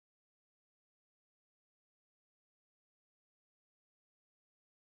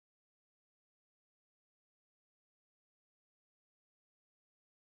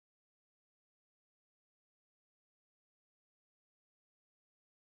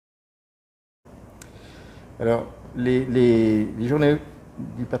Alors, les journées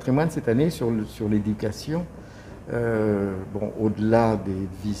du patrimoine cette année sur l'éducation, bon, au-delà des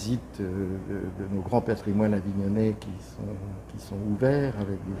visites de nos grands patrimoines avignonnais qui sont ouverts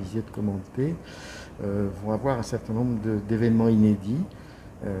avec des visites commentées, vont avoir un certain nombre d'événements inédits.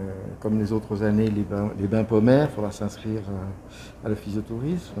 Comme les autres années, les bains pommaires, il faudra s'inscrire à l'office de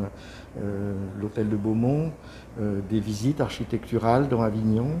tourisme, l'hôtel de Beaumont, des visites architecturales dans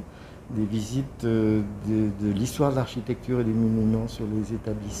Avignon, des visites de l'histoire de l'architecture et des monuments sur les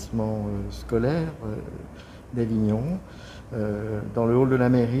établissements scolaires d'Avignon. Dans le hall de la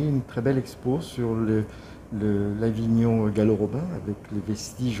mairie, une très belle expo sur l'Avignon gallo-romain avec les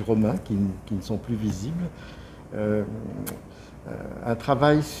vestiges romains qui ne sont plus visibles. Un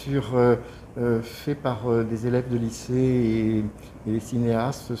travail fait par des élèves de lycée et des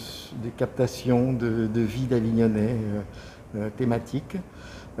cinéastes, des captations de vie d'Avignonnais thématiques.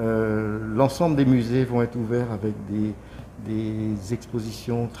 L'ensemble des musées vont être ouverts avec des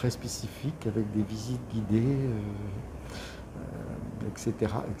expositions très spécifiques, avec des visites guidées, etc.,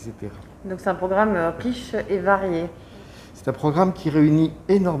 etc. Donc c'est un programme riche et varié. C'est un programme qui réunit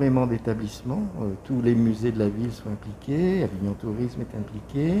énormément d'établissements. Tous les musées de la ville sont impliqués, Avignon Tourisme est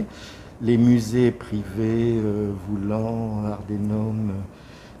impliqué, les musées privés, Voulan, Ardennum,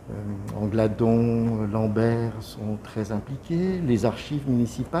 Angladon, Lambert sont très impliqués, les archives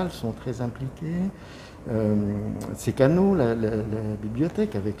municipales sont très impliquées, Sécano, la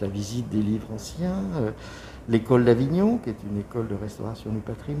bibliothèque avec la visite des livres anciens, l'école d'Avignon qui est une école de restauration du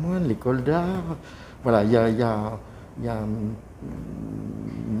patrimoine, l'école d'art. Voilà, il y a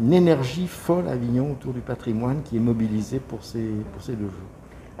une énergie folle à Avignon autour du patrimoine qui est mobilisée pour ces 2 jours.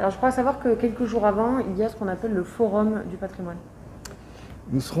 Alors je crois savoir que quelques jours avant, il y a ce qu'on appelle le Forum du patrimoine.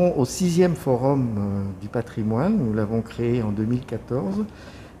 Nous serons au 6e Forum du patrimoine, nous l'avons créé en 2014.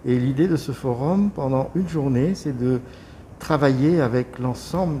 Et l'idée de ce forum, pendant une journée, c'est de travailler avec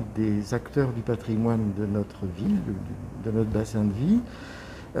l'ensemble des acteurs du patrimoine de notre ville, de notre bassin de vie,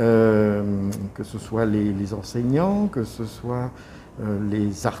 que ce soit les enseignants, que ce soit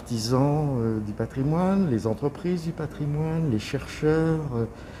les artisans du patrimoine, les entreprises du patrimoine, les chercheurs,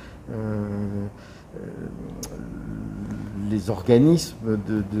 les organismes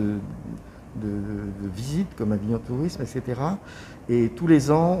de visite comme Avignon Tourisme, etc. Et tous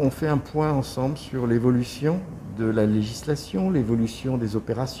les ans, on fait un point ensemble sur l'évolution de la législation, l'évolution des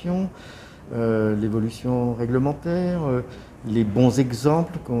opérations, l'évolution réglementaire, les bons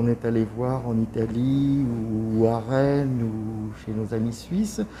exemples qu'on est allé voir en Italie ou à Rennes ou chez nos amis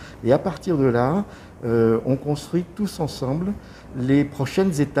suisses. Et à partir de là, on construit tous ensemble les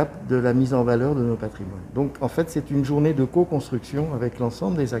prochaines étapes de la mise en valeur de nos patrimoines. Donc en fait, c'est une journée de co-construction avec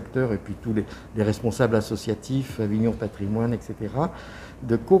l'ensemble des acteurs et puis tous les responsables associatifs, Avignon Patrimoine, etc.,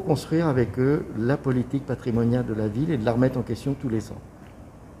 de co-construire avec eux la politique patrimoniale de la ville et de la remettre en question tous les ans.